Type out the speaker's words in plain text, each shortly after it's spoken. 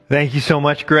Thank you so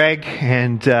much, Greg,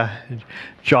 and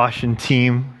Josh and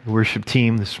team, worship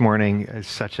team this morning. It's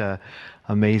such an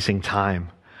amazing time.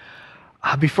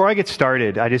 Before I get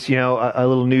started, I just, a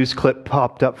little news clip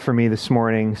popped up for me this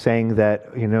morning saying that,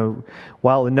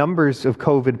 while the numbers of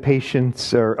COVID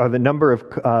patients or the number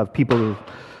of people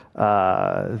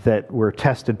that were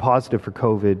tested positive for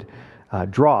COVID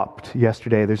dropped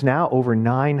yesterday, there's now over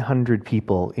 900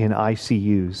 people in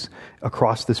ICUs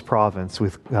across this province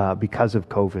because of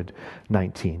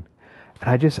COVID-19.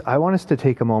 And I want us to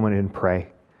take a moment and pray,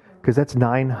 because that's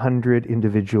 900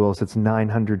 individuals, that's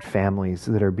 900 families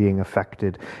that are being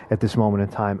affected at this moment in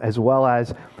time, as well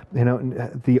as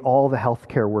all the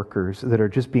healthcare workers that are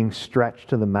just being stretched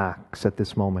to the max at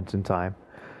this moment in time.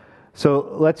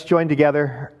 So let's join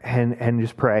together and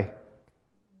just pray.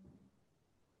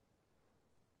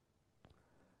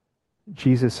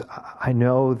 Jesus, I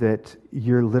know that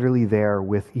you're literally there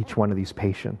with each one of these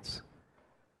patients.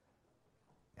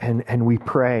 And we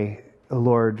pray,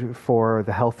 Lord, for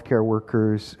the healthcare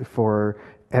workers, for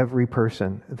every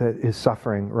person that is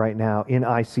suffering right now in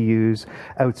ICUs,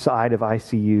 outside of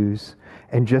ICUs,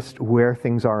 and just where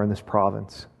things are in this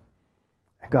province.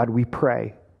 God, we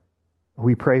pray.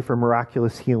 We pray for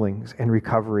miraculous healings and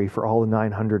recovery for all the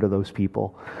 900 of those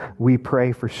people. We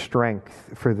pray for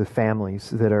strength for the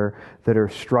families that are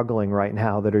struggling right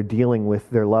now, that are dealing with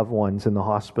their loved ones in the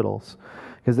hospitals.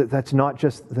 Because that's not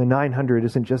just, the 900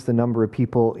 isn't just the number of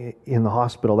people in the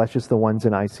hospital, that's just the ones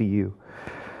in ICU.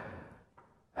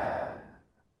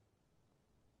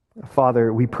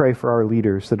 Father, we pray for our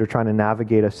leaders that are trying to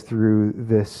navigate us through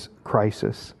this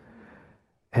crisis.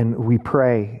 And we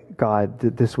pray, God,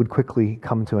 that this would quickly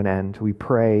come to an end. We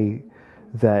pray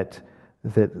that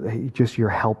just your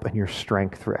help and your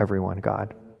strength for everyone,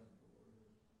 God.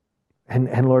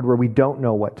 And Lord, where we don't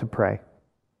know what to pray,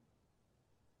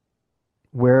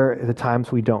 where are the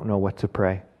times we don't know what to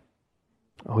pray,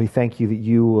 we thank you that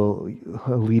you will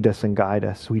lead us and guide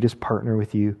us. We just partner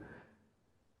with you.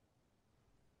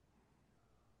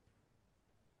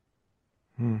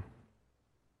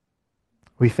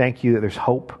 We thank you that there's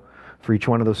hope for each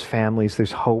one of those families.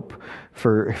 There's hope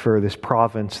for this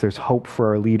province. There's hope for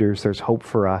our leaders. There's hope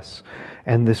for us.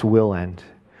 And this will end.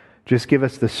 Just give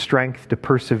us the strength to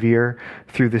persevere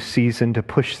through this season, to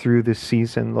push through this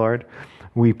season, Lord.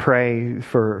 We pray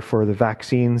for the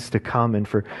vaccines to come and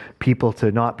for people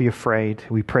to not be afraid.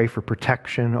 We pray for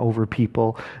protection over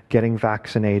people getting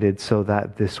vaccinated so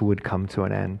that this would come to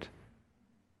an end.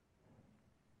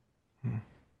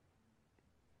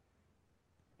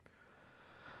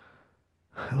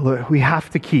 We have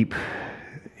to keep,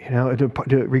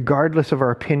 regardless of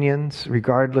our opinions,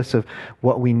 regardless of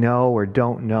what we know or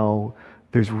don't know,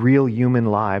 there's real human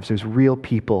lives, there's real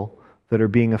people that are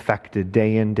being affected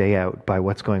day in, day out by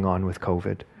what's going on with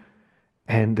COVID.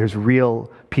 And there's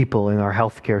real people in our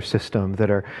healthcare system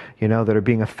that are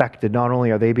being affected. Not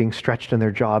only are they being stretched in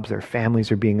their jobs, their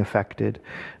families are being affected.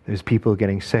 There's people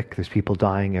getting sick, there's people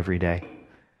dying every day.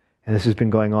 And this has been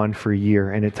going on for a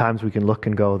year, and at times we can look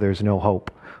and go, there's no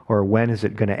hope, or when is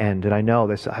it going to end? And I know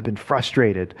this, I've been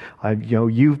frustrated.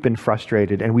 You've been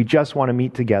frustrated, and we just want to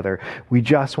meet together. We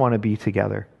just want to be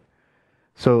together.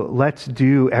 So let's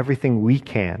do everything we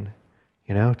can,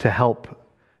 to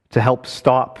help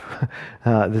stop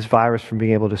this virus from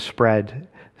being able to spread,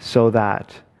 so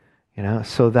that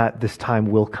this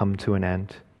time will come to an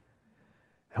end.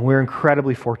 And we're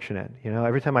incredibly fortunate.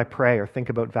 Every time I pray or think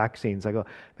about vaccines, I go,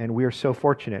 man, we are so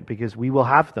fortunate because we will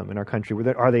have them in our country.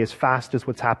 Are they as fast as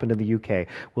what's happened in the UK?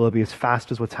 Will it be as fast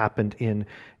as what's happened in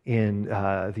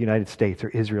the United States or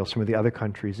Israel, some of the other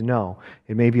countries? No.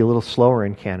 It may be a little slower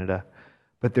in Canada,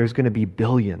 but there's going to be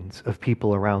billions of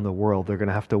people around the world. They're going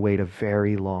to have to wait a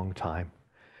very long time.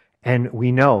 And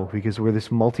we know, because we're this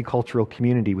multicultural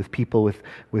community with people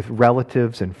with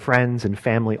relatives and friends and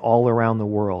family all around the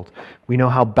world, we know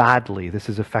how badly this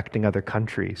is affecting other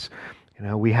countries.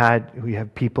 We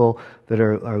have people that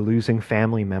are losing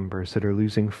family members, that are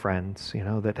losing friends,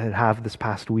 that have this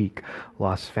past week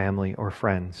lost family or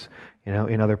friends,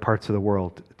 in other parts of the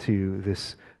world to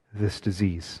this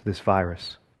disease, this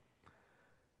virus.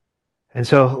 And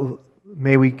so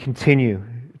may we continue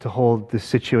to hold this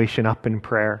situation up in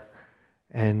prayer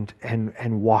and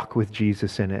walk with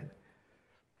Jesus in it.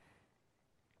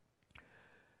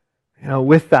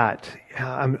 With that,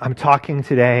 I'm talking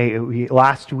today.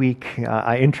 Last week,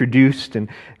 I introduced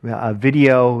a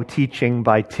video teaching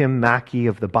by Tim Mackey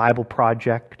of the Bible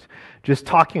Project, just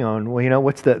talking on,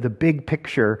 what's the big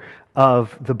picture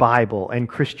of the Bible and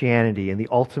Christianity and the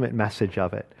ultimate message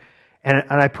of it. And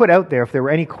I put out there if there were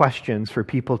any questions for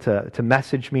people to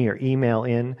message me or email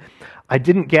in. I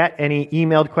didn't get any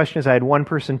emailed questions. I had one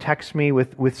person text me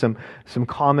with some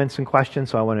comments and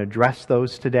questions, so I want to address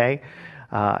those today.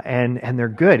 And they're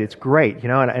good. It's great,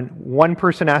 and one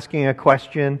person asking a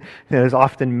question, there's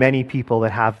often many people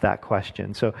that have that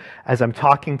question. So as I'm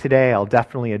talking today, I'll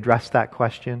definitely address that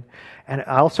question. And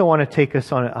I also want to take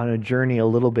us on a journey a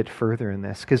little bit further in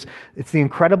this, because it's the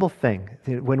incredible thing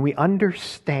that when we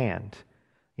understand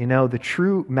the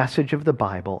true message of the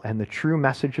Bible and the true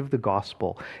message of the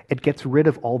gospel, it gets rid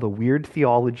of all the weird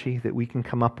theology that we can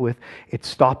come up with. It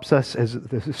stops us, as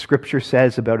the scripture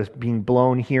says, about us being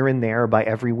blown here and there by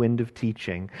every wind of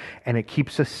teaching. And it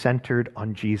keeps us centered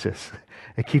on Jesus.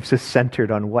 It keeps us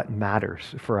centered on what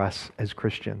matters for us as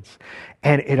Christians.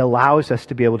 And it allows us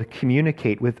to be able to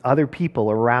communicate with other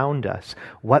people around us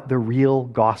what the real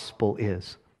gospel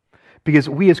is. Because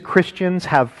we as Christians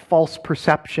have false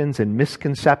perceptions and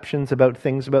misconceptions about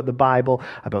things about the Bible,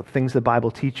 about things the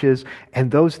Bible teaches, and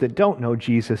those that don't know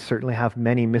Jesus certainly have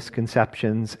many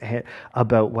misconceptions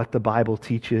about what the Bible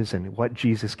teaches and what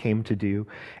Jesus came to do.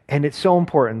 And it's so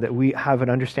important that we have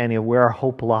an understanding of where our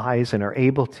hope lies and are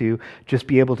able to just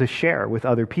be able to share with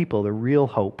other people the real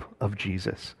hope of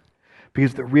Jesus.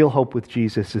 Because the real hope with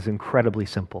Jesus is incredibly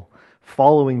simple.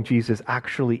 Following Jesus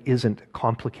actually isn't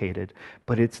complicated,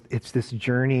 but it's this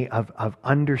journey of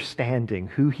understanding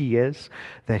who he is,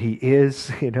 that he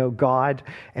is, God,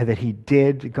 and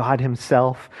that God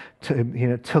himself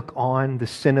took on the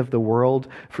sin of the world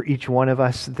for each one of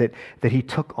us, that he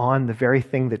took on the very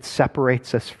thing that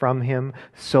separates us from him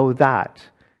so that,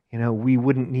 we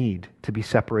wouldn't need to be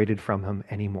separated from him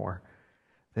anymore.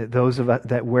 That those of us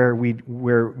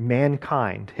where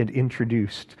mankind had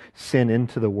introduced sin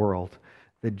into the world,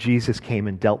 that Jesus came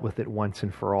and dealt with it once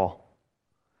and for all.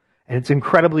 And it's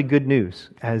incredibly good news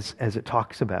as it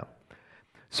talks about.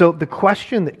 So the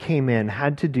question that came in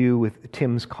had to do with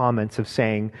Tim's comments of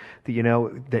saying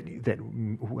that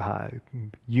that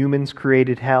humans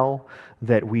created hell,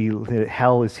 that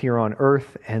hell is here on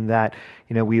earth, and that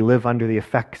we live under the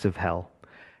effects of hell.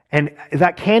 And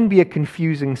that can be a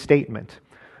confusing statement.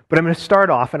 But I'm going to start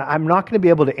off, and I'm not going to be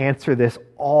able to answer this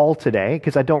all today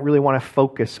because I don't really want to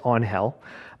focus on hell.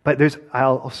 But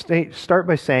I'll start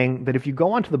by saying that if you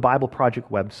go onto the Bible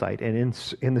Project website and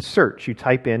in the search you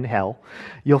type in hell,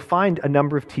 you'll find a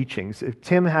number of teachings.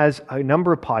 Tim has a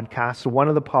number of podcasts. One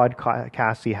of the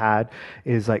podcasts he had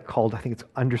is called, I think it's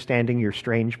Understanding Your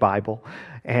Strange Bible,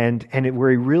 and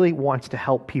where he really wants to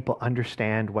help people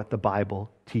understand what the Bible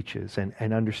teaches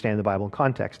and understand the Bible in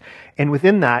context. And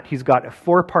within that, he's got a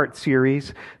 4-part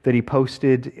series that he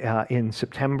posted in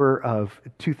September of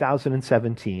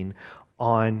 2017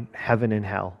 on heaven and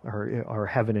hell, or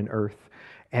heaven and earth.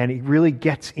 And he really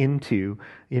gets into,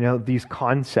 these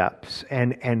concepts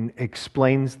and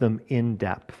explains them in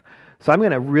depth. So I'm going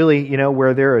to really,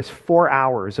 where there is 4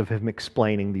 hours of him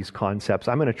explaining these concepts,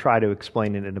 I'm going to try to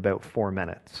explain it in about 4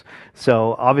 minutes.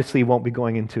 So obviously he won't be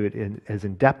going into it as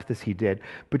in depth as he did,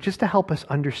 but just to help us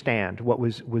understand what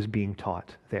was being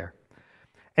taught there.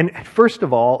 And first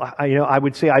of all, I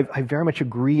would say I very much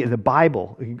agree, the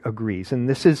Bible agrees. And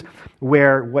this is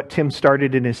where what Tim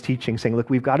started in his teaching, saying, look,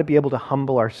 we've got to be able to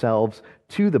humble ourselves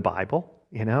to the Bible,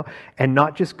 and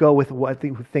not just go with what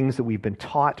the things that we've been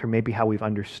taught or maybe how we've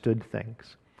understood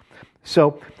things.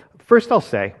 So first I'll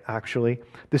say, actually,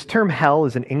 this term hell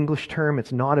is an English term.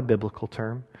 It's not a biblical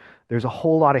term. There's a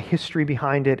whole lot of history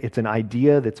behind it. It's an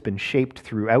idea that's been shaped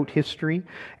throughout history.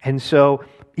 And so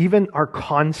even our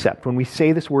concept, when we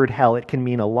say this word hell, it can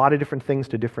mean a lot of different things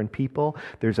to different people.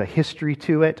 There's a history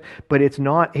to it, but it's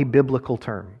not a biblical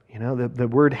term. The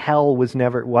word hell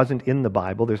wasn't in the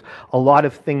Bible. There's a lot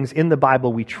of things in the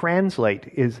Bible we translate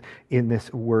is in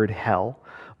this word hell.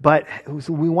 But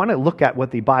we want to look at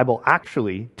what the Bible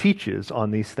actually teaches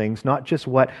on these things, not just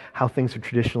how things have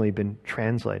traditionally been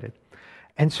translated.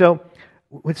 And so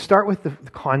let's start with the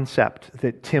concept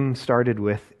that Tim started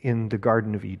with in the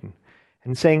Garden of Eden,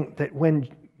 and saying that when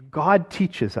God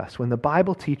teaches us, when the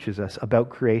Bible teaches us about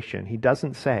creation, he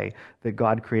doesn't say that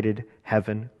God created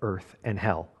heaven, earth, and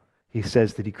hell. He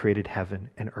says that he created heaven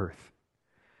and earth.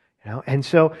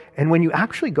 And when you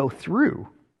actually go through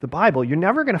the Bible, you're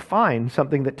never going to find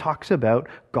something that talks about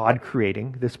God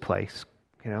creating this place,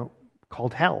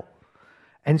 called hell.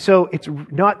 And so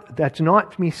that's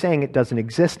not me saying it doesn't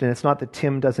exist, and it's not that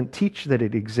Tim doesn't teach that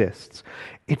it exists.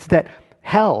 It's that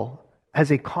hell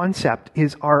as a concept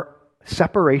is our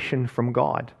separation from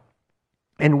God.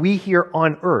 And we here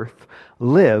on earth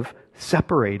live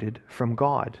separated from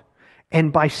God.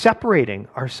 And by separating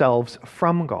ourselves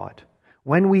from God,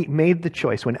 When we made the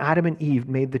choice, when Adam and Eve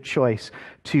made the choice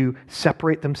to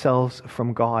separate themselves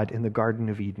from God in the Garden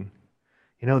of Eden,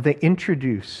 they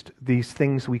introduced these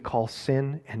things we call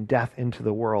sin and death into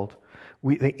the world.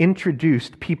 They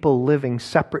introduced people living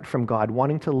separate from God,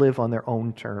 wanting to live on their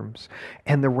own terms,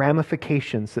 and the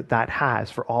ramifications that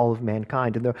has for all of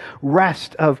mankind. And the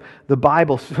rest of the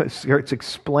Bible starts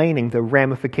explaining the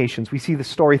ramifications. We see the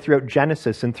story throughout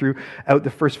Genesis and throughout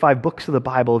the first 5 books of the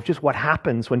Bible of just what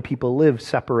happens when people live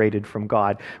separated from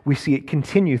God. We see it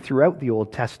continue throughout the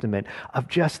Old Testament of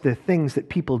just the things that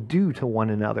people do to one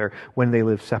another when they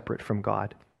live separate from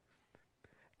God.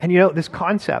 And this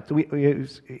concept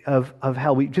of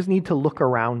hell, we just need to look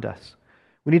around us.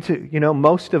 We need to,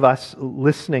 most of us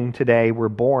listening today were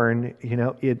born,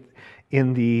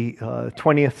 in the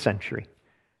 20th century.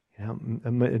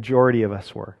 A majority of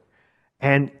us were.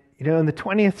 And, in the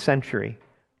 20th century,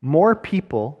 more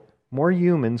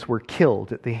humans were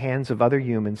killed at the hands of other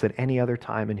humans than any other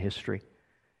time in history.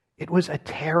 It was a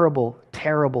terrible,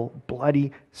 terrible,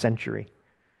 bloody century.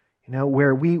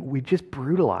 Where we just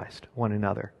brutalized one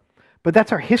another. But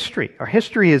that's our history. Our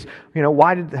history is,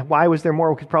 why was there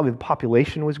more? Because probably the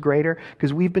population was greater.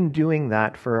 Because we've been doing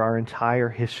that for our entire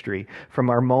history. From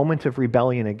our moment of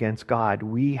rebellion against God,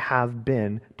 we have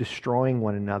been destroying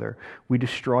one another. We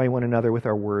destroy one another with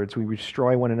our words. We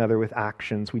destroy one another with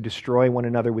actions. We destroy one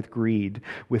another with greed,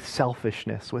 with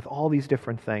selfishness, with all these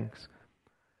different things.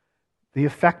 The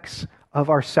effects of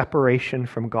our separation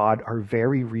from God are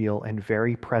very real and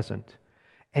very present.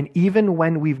 And even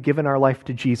when we've given our life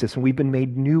to Jesus and we've been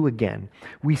made new again,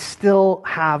 we still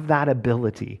have that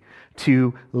ability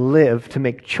to live, to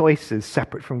make choices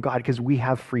separate from God because we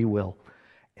have free will.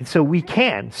 And so we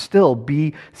can still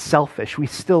be selfish. We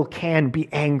still can be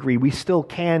angry. We still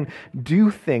can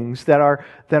do things that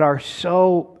are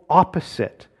so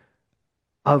opposite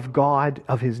of God,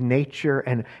 of His nature,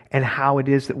 and how it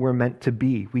is that we're meant to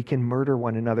be. We can murder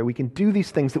one another. We can do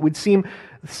these things that would seem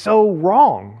so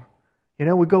wrong.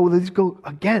 We go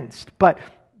against. But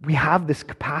we have this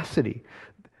capacity.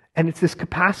 And it's this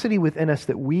capacity within us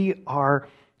that we are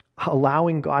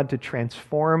allowing God to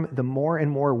transform the more and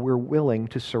more we're willing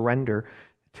to surrender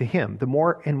to Him. The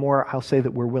more and more, I'll say,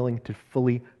 that we're willing to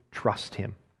fully trust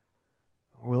Him.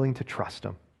 We're willing to trust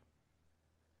Him.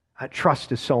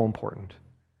 Trust is so important.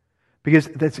 Because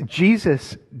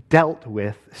Jesus dealt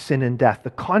with sin and death. The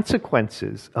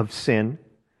consequences of sin,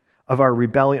 of our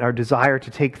rebellion, our desire to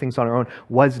take things on our own,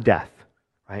 was death.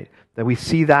 Right? That we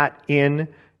see that in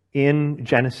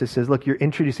Genesis. Says, look, you're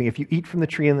introducing, if you eat from the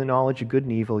tree in the knowledge of good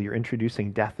and evil, you're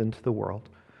introducing death into the world.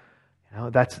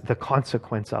 That's the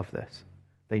consequence of this.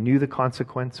 They knew the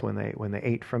consequence when they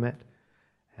ate from it.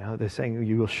 They're saying,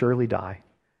 you will surely die.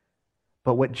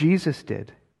 But what Jesus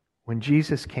did, when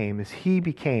Jesus came, is He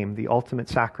became the ultimate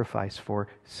sacrifice for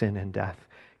sin and death.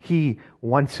 He,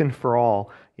 once and for all,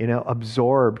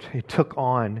 absorbed, He took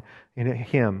on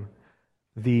Him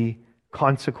the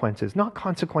consequences. Not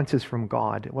consequences from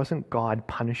God. It wasn't God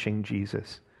punishing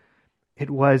Jesus. It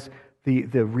was the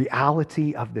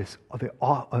reality of this,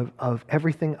 of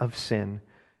everything of sin.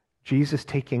 Jesus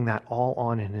taking that all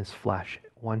on in His flesh,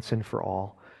 once and for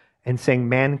all, and saying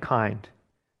mankind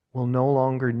will no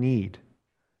longer need,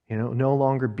 no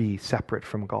longer be separate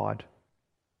from God.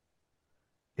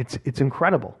 It's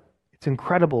incredible. It's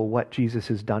incredible what Jesus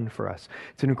has done for us.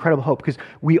 It's an incredible hope because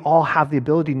we all have the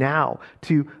ability now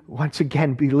to once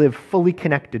again live fully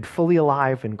connected, fully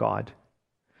alive in God.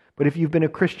 But if you've been a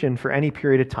Christian for any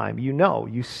period of time,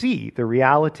 you see the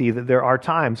reality that there are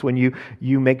times when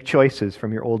you make choices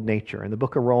from your old nature. And the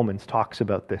book of Romans talks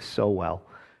about this so well,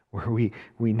 where we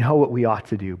know what we ought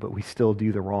to do, but we still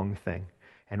do the wrong thing.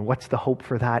 And what's the hope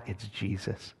for that? It's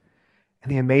Jesus.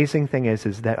 And the amazing thing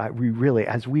is that we really,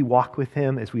 as we walk with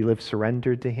Him, as we live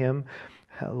surrendered to Him,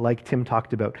 like Tim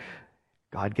talked about,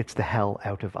 God gets the hell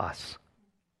out of us.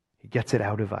 He gets it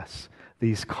out of us.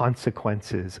 These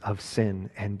consequences of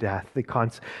sin and death,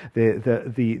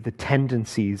 the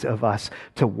tendencies of us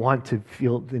to want to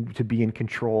feel, to be in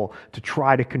control, to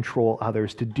try to control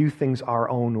others, to do things our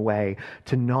own way,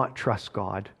 to not trust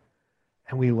God.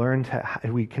 And we learn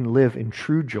we can live in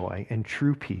true joy and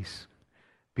true peace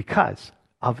because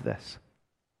of this.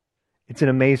 It's an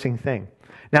amazing thing.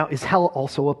 Now, is hell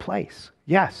also a place?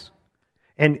 Yes.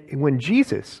 And when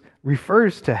Jesus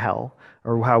refers to hell,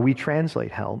 or how we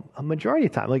translate hell, a majority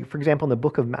of the time, like for example in the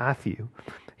book of Matthew,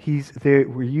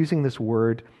 we're using this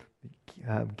word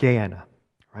Gehenna,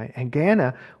 right? And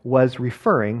Gehenna was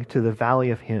referring to the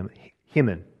valley of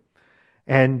Hinnom.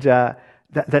 And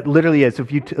that literally is,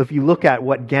 if you look at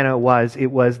what Gehenna was, it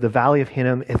was the valley of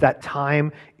Hinnom at that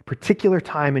time, particular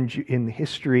time in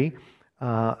history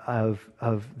of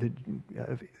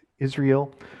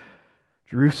Israel,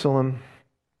 Jerusalem,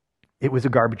 it was a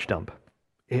garbage dump.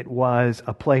 It was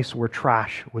a place where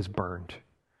trash was burned.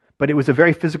 But it was a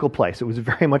very physical place. It was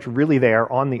very much really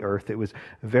there on the earth. It was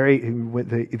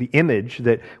the image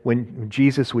that when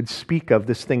Jesus would speak of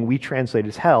this thing we translate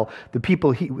as hell, the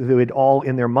people who would all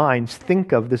in their minds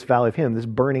think of this Valley of Hinnom, this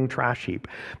burning trash heap.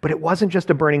 But it wasn't just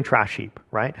a burning trash heap,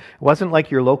 right? It wasn't like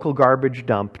your local garbage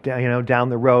dump, down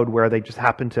the road where they just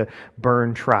happen to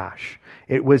burn trash.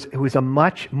 It was a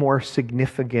much more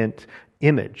significant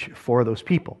image for those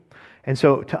people. And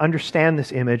so to understand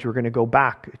this image, we're going to go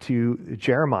back to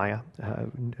Jeremiah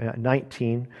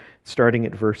 19, starting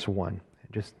at verse 1.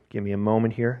 Just give me a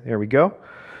moment here. There we go.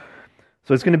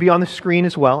 So it's going to be on the screen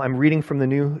as well. I'm reading from the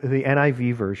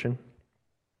NIV version.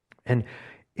 And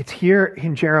it's here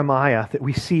in Jeremiah that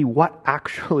we see what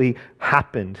actually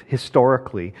happened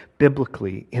historically,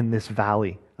 biblically, in this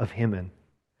Valley of Hinnom.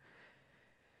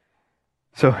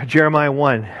 So Jeremiah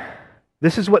 1,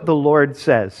 this is what the Lord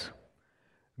says.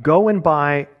 Go and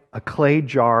buy a clay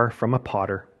jar from a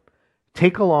potter.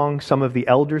 Take along some of the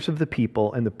elders of the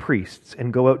people and the priests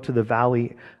and go out to the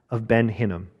valley of Ben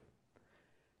Hinnom,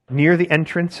 near the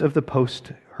entrance of the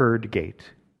post herd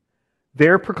gate.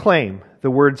 There proclaim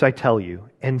the words I tell you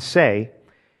and say,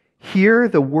 hear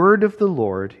the word of the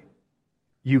Lord,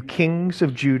 you kings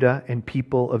of Judah and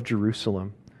people of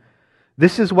Jerusalem.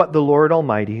 This is what the Lord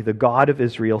Almighty, the God of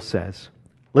Israel, says.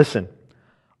 Listen.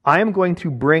 I am going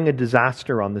to bring a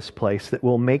disaster on this place that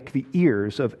will make the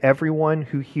ears of everyone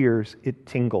who hears it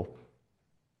tingle.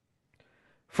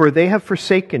 For they have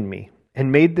forsaken me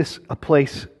and made this a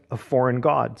place of foreign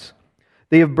gods.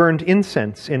 They have burned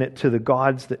incense in it to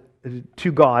gods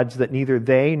that neither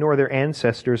they nor their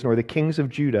ancestors nor the kings of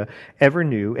Judah ever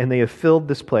knew, and they have filled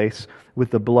this place with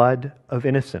the blood of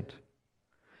innocent.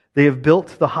 They have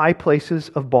built the high places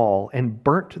of Baal and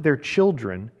burnt their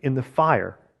children in the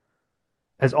fire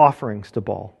as offerings to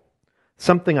Baal,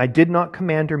 something I did not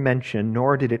command or mention,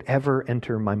 nor did it ever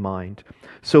enter my mind.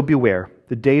 So beware,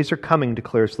 the days are coming,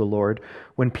 declares the Lord,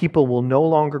 when people will no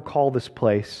longer call this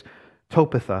place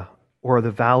Tophetha or the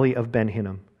Valley of Ben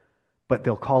Hinnom, but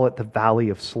they'll call it the Valley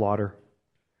of Slaughter.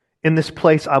 In this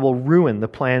place I will ruin the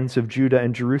plans of Judah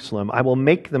and Jerusalem. I will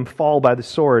make them fall by the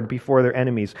sword before their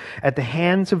enemies. At the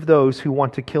hands of those who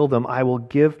want to kill them, I will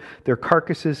give their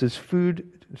carcasses as food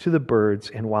to the birds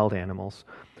and wild animals.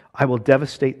 I will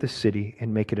devastate the city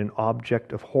and make it an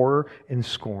object of horror and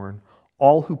scorn.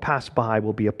 All who pass by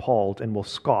will be appalled and will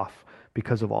scoff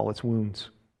because of all its wounds.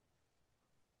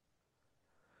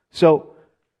 So,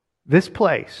 this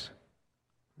place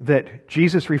that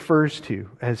Jesus refers to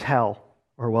as hell,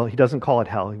 he doesn't call it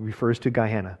hell, he refers to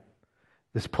Gehenna.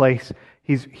 This place,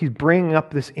 he's bringing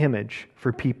up this image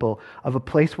for people of a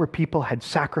place where people had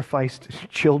sacrificed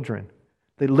children.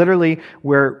 They literally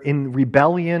were in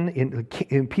rebellion,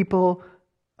 in people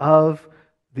of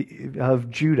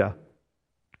Judah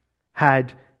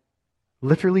had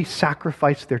literally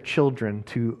sacrificed their children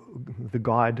to the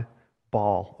god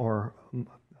Baal, or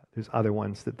there's other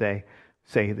ones that they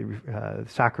say they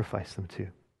sacrifice them to.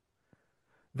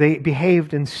 They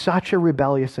behaved in such a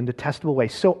rebellious and detestable way,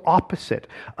 so opposite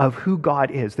of who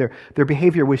God is. Their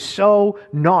behavior was so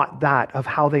not that of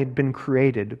how they had been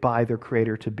created by their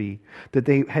Creator to be, that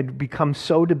they had become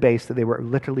so debased that they were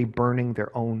literally burning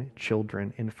their own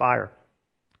children in fire.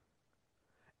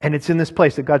 And it's in this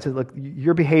place that God says, look,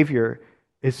 your behavior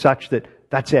is such that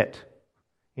that's it.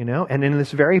 And in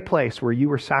this very place where you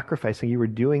were sacrificing, you were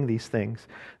doing these things,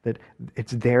 that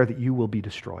it's there that you will be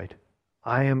destroyed.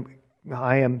 I'm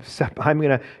going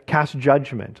to cast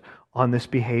judgment on this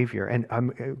behavior, and I'm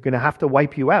going to have to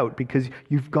wipe you out because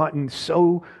you've gotten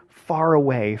so far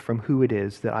away from who it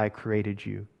is that I created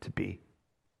you to be.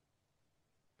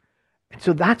 And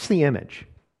so that's the image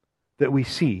that we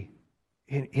see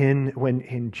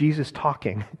in Jesus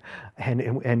talking and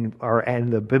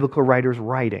the biblical writers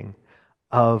writing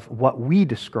of what we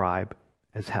describe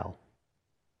as hell.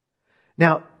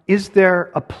 Now, is there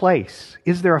a place?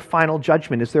 Is there a final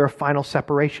judgment? Is there a final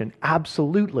separation?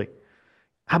 Absolutely.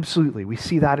 Absolutely. We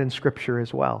see that in Scripture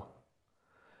as well.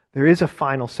 There is a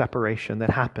final separation that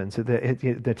happens. At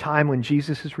the time when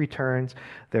Jesus returns,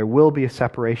 there will be a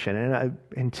separation.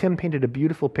 And Tim painted a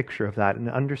beautiful picture of that, and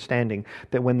understanding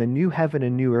that when the new heaven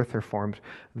and new earth are formed,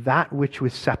 that which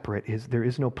was separate, there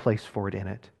is no place for it in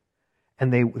it.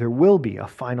 And there will be a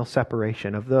final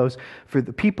separation of those, for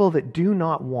the people that do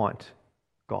not want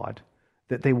God,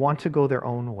 that they want to go their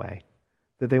own way,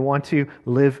 that they want to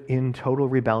live in total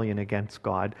rebellion against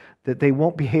God, that they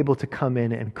won't be able to come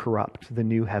in and corrupt the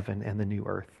new heaven and the new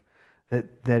earth,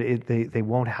 they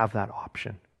won't have that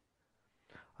option.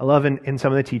 I love in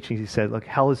some of the teachings he said, look,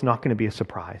 hell is not going to be a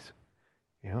surprise.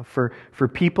 For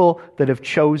people that have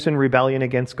chosen rebellion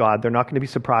against God, they're not going to be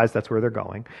surprised that's where they're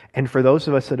going. And for those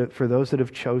that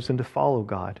have chosen to follow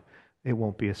God, it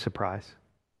won't be a surprise.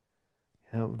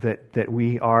 That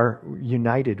we are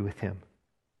united with Him.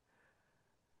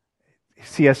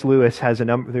 C.S. Lewis has a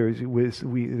number. There's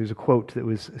a quote that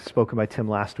was spoken by Tim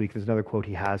last week. There's another quote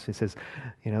he has. He says,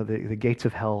 the gates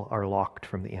of hell are locked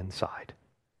from the inside.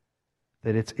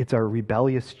 That it's our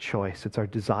rebellious choice. It's our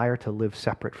desire to live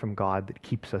separate from God that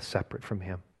keeps us separate from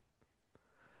Him.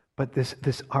 But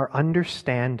this our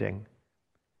understanding,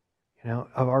 of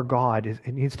our God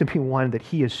it needs to be one that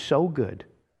He is so good.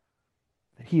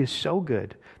 That He is so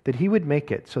good that He would make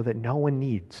it so that no one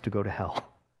needs to go to hell.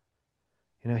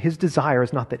 His desire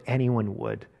is not that anyone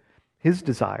would. His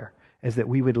desire is that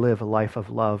we would live a life of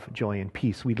love, joy, and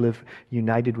peace. We'd live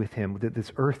united with Him, that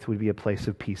this earth would be a place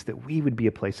of peace, that we would be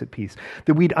a place of peace,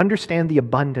 that we'd understand the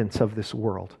abundance of this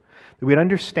world, that we'd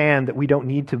understand that we don't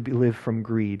need to live from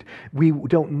greed. We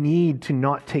don't need to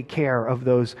not take care of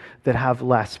those that have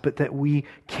less, but that we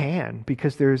can,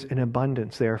 because there's an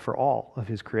abundance there for all of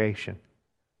His creation.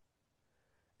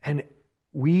 And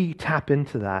we tap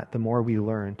into that the more we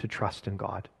learn to trust in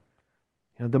God.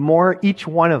 The more each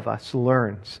one of us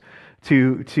learns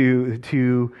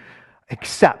to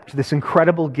accept this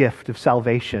incredible gift of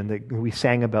salvation that we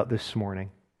sang about this morning.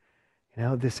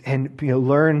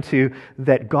 Learn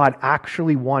that God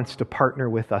actually wants to partner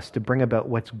with us to bring about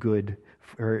what's good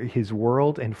for His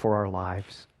world and for our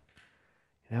lives.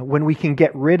 When we can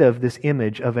get rid of this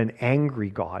image of an angry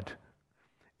God.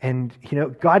 And,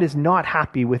 God is not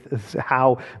happy with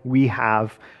how we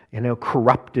have,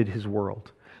 corrupted His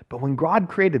world. But when God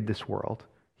created this world,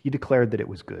 He declared that it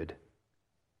was good.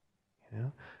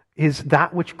 Is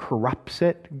that which corrupts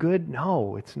it good?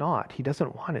 No, it's not. He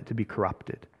doesn't want it to be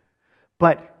corrupted.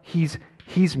 But He's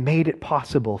made it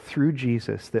possible through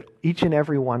Jesus that each and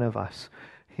every one of us,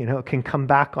 can come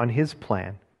back on His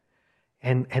plan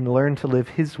and learn to live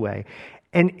His way.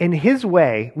 And in His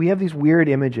way, we have these weird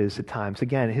images at times.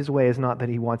 Again, His way is not that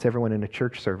He wants everyone in a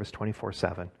church service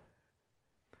 24/7.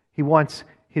 He wants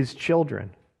His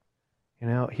children.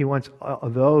 He wants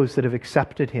those that have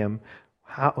accepted Him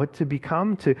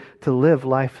to live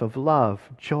life of love,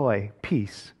 joy,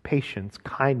 peace, patience,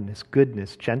 kindness,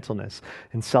 goodness, gentleness,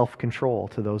 and self-control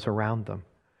to those around them.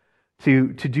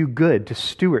 To do good, to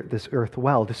steward this earth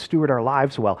well, to steward our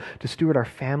lives well, to steward our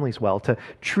families well, to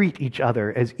treat each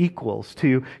other as equals,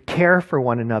 to care for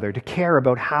one another, to care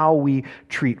about how we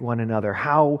treat one another,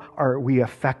 how we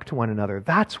affect one another.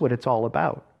 That's what it's all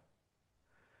about.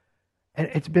 And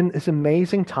it's been this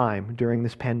amazing time during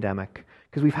this pandemic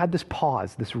because we've had this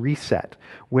pause, this reset,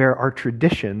 where our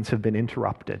traditions have been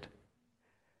interrupted.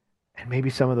 And maybe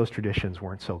some of those traditions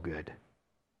weren't so good.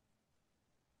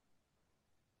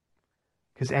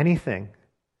 Because anything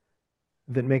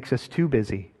that makes us too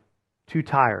busy, too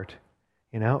tired,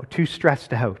 too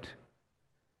stressed out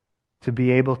to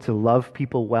be able to love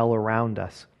people well around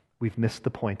us, we've missed the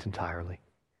point entirely.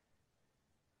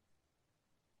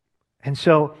 And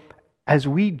so, as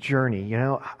we journey,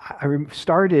 I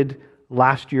started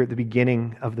last year at the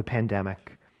beginning of the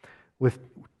pandemic with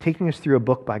taking us through a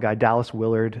book by a guy, Dallas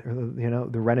Willard,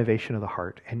 The Renovation of the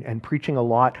Heart, and preaching a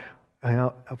lot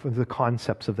of the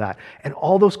concepts of that. And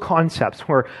all those concepts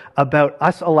were about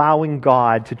us allowing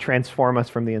God to transform us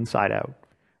from the inside out,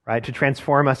 right? To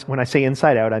transform us, when I say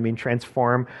inside out, I mean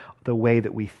transform the way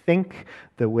that we think,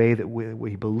 the way that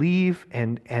we believe,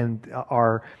 and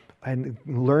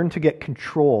learn to get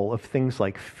control of things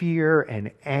like fear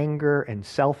and anger and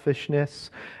selfishness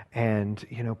and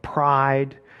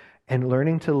pride, and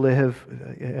learning to live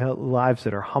lives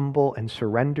that are humble and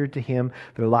surrendered to Him.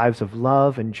 They're lives of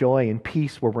love and joy and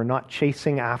peace, where we're not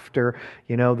chasing after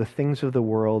the things of the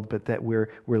world, but that we're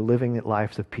living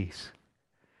lives of peace.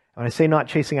 When I say not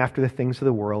chasing after the things of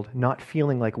the world, not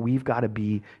feeling like we've got to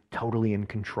be totally in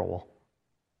control,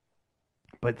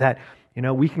 but that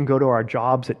we can go to our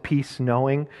jobs at peace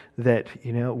knowing that,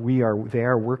 we are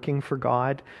there working for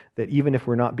God, that even if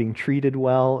we're not being treated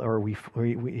well or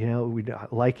we're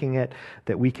not liking it,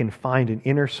 that we can find an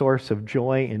inner source of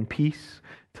joy and peace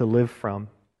to live from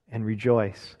and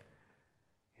rejoice.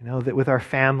 That with our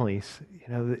families,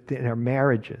 in our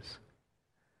marriages,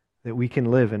 that we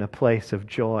can live in a place of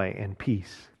joy and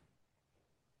peace.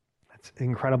 That's an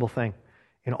incredible thing.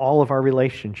 In all of our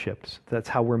relationships, that's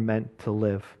how we're meant to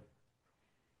live.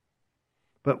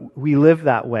 But we live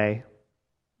that way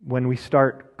when we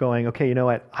start going, okay, you know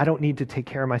what? I don't need to take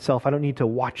care of myself. I don't need to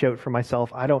watch out for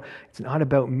myself. It's not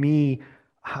about me.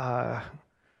 I'm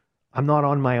not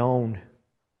on my own.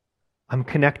 I'm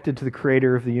connected to the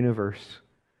creator of the universe,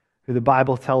 who the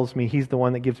Bible tells me he's the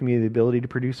one that gives me the ability to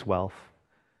produce wealth.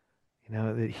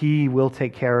 That he will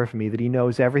take care of me, that he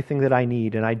knows everything that I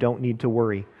need and I don't need to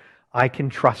worry. I can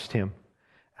trust him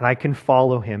and I can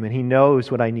follow him, and he knows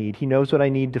what I need. He knows what I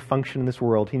need to function in this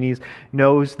world. He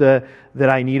knows that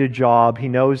I need a job. He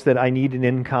knows that I need an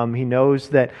income. He knows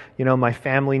that my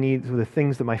family needs the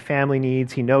things that my family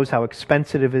needs. He knows how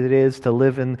expensive it is to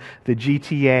live in the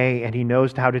GTA, and he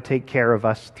knows how to take care of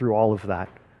us through all of that.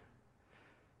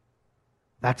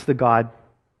 That's the God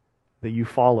that you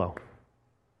follow.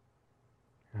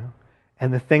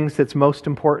 And the things that's most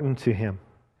important to him,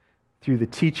 through the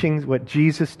teachings, what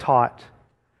Jesus taught,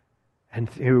 and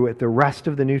through what the rest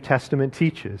of the New Testament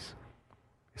teaches,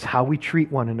 is how we treat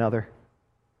one another.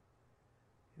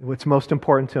 What's most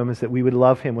important to him is that we would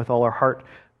love him with all our heart,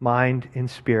 mind, and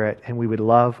spirit, and we would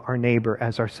love our neighbor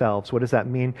as ourselves. What does that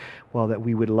mean? Well, that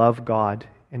we would love God.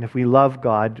 And if we love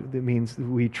God, that means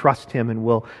we trust him and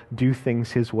will do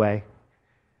things his way.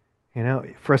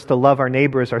 For us to love our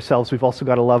neighbor as ourselves, we've also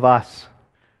got to love us.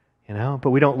 But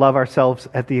we don't love ourselves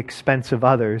at the expense of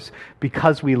others.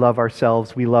 Because we love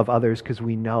ourselves, we love others because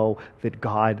we know that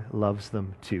God loves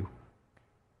them too.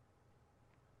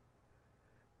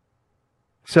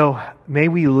 So may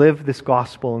we live this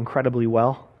gospel incredibly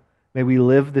well. May we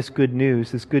live this good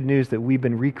news that we've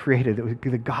been recreated, that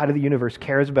the God of the universe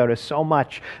cares about us so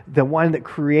much, the one that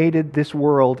created this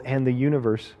world and the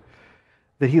universe,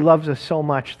 that he loves us so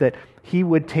much that he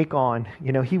would take on,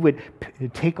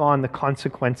 the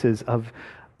consequences of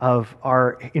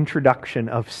our introduction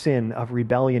of sin, of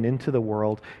rebellion into the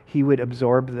world. He would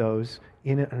absorb those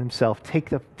in himself,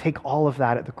 take all of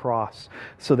that at the cross,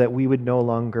 so that we would no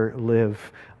longer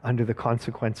live under the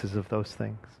consequences of those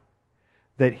things.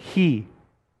 That he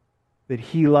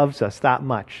loves us that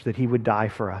much, that he would die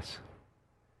for us.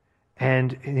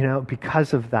 And,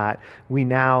 because of that, we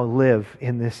now live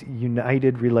in this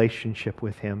united relationship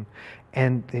with him,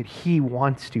 and that he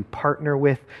wants to partner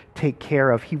with, take care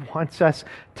of. He wants us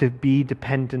to be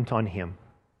dependent on him.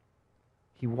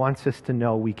 He wants us to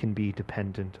know we can be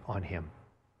dependent on him.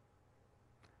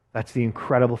 That's the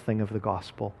incredible thing of the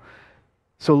gospel.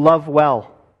 So love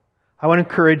well. I want to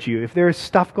encourage you, if there's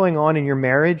stuff going on in your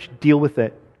marriage, deal with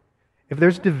it. If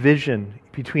there's division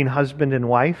between husband and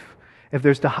wife, if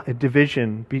there's a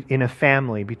division in a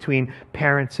family between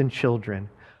parents and children,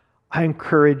 I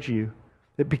encourage you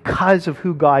that because of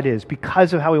who God is,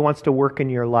 because of how he wants to work in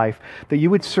your life, that you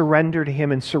would surrender to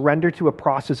him and surrender to a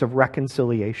process of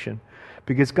reconciliation,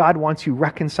 because God wants you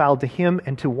reconciled to him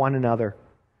and to one another.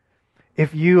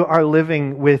 If you are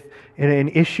living with an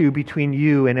issue between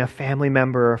you and a family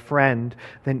member or a friend,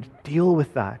 then deal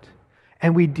with that.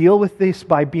 And we deal with this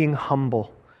by being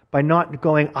humble, by not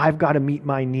going, I've got to meet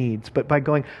my needs, but by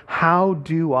going, how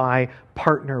do I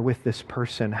partner with this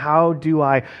person? How do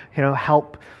I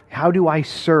help? How do I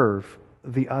serve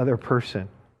the other person?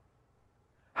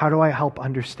 How do I help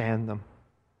understand them?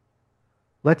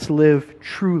 Let's live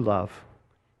true love,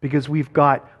 because we've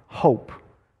got hope,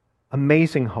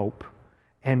 amazing hope,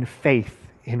 and faith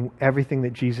in everything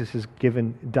that Jesus has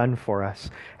done for us.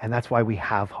 And that's why we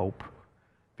have hope,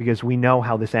 because we know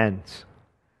how this ends.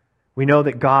 We know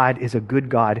that God is a good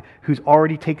God who's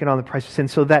already taken on the price of sin,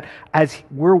 so that as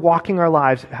we're walking our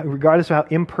lives, regardless of how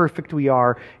imperfect we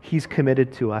are, he's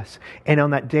committed to us. And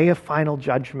on that day of final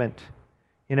judgment,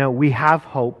 we have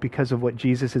hope because of what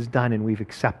Jesus has done, and we've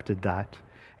accepted that.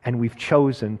 And we've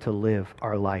chosen to live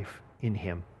our life in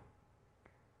him.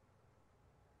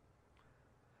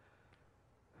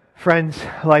 Friends,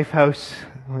 Lifehouse,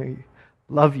 we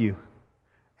love you.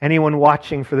 Anyone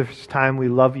watching for the first time, we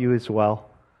love you as well.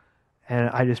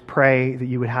 And I just pray that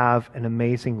you would have an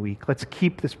amazing week. Let's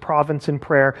keep this province in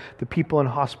prayer, the people in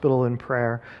hospital in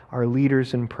prayer, our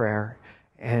leaders in prayer,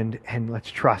 and let's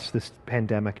trust this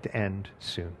pandemic to end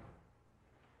soon.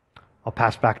 I'll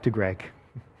pass back to Greg.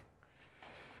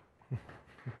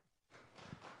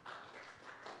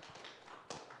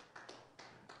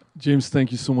 James,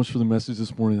 thank you so much for the message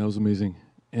this morning. That was amazing.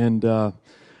 And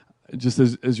just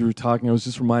as you were talking, I was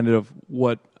just reminded of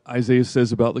what Isaiah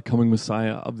says about the coming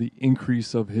Messiah, of the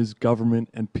increase of his government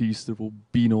and peace. There will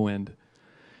be no end.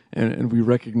 And we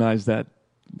recognize that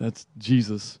that's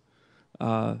Jesus,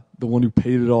 the one who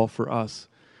paid it all for us.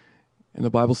 And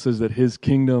the Bible says that his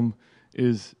kingdom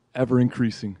is ever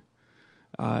increasing.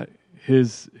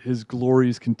 His glory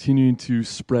is continuing to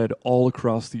spread all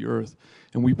across the earth.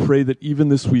 And we pray that even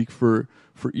this week for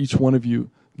each one of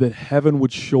you, that heaven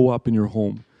would show up in your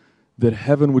home, that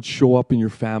heaven would show up in your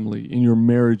family, in your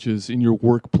marriages, in your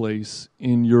workplace,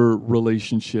 in your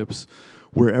relationships,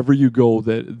 wherever you go,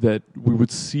 that we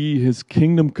would see his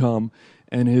kingdom come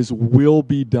and his will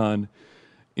be done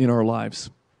in our lives.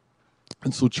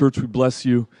 And so, church, we bless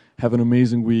you. Have an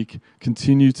amazing week.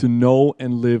 Continue to know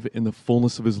and live in the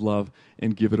fullness of his love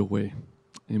and give it away.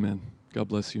 Amen. God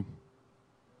bless you.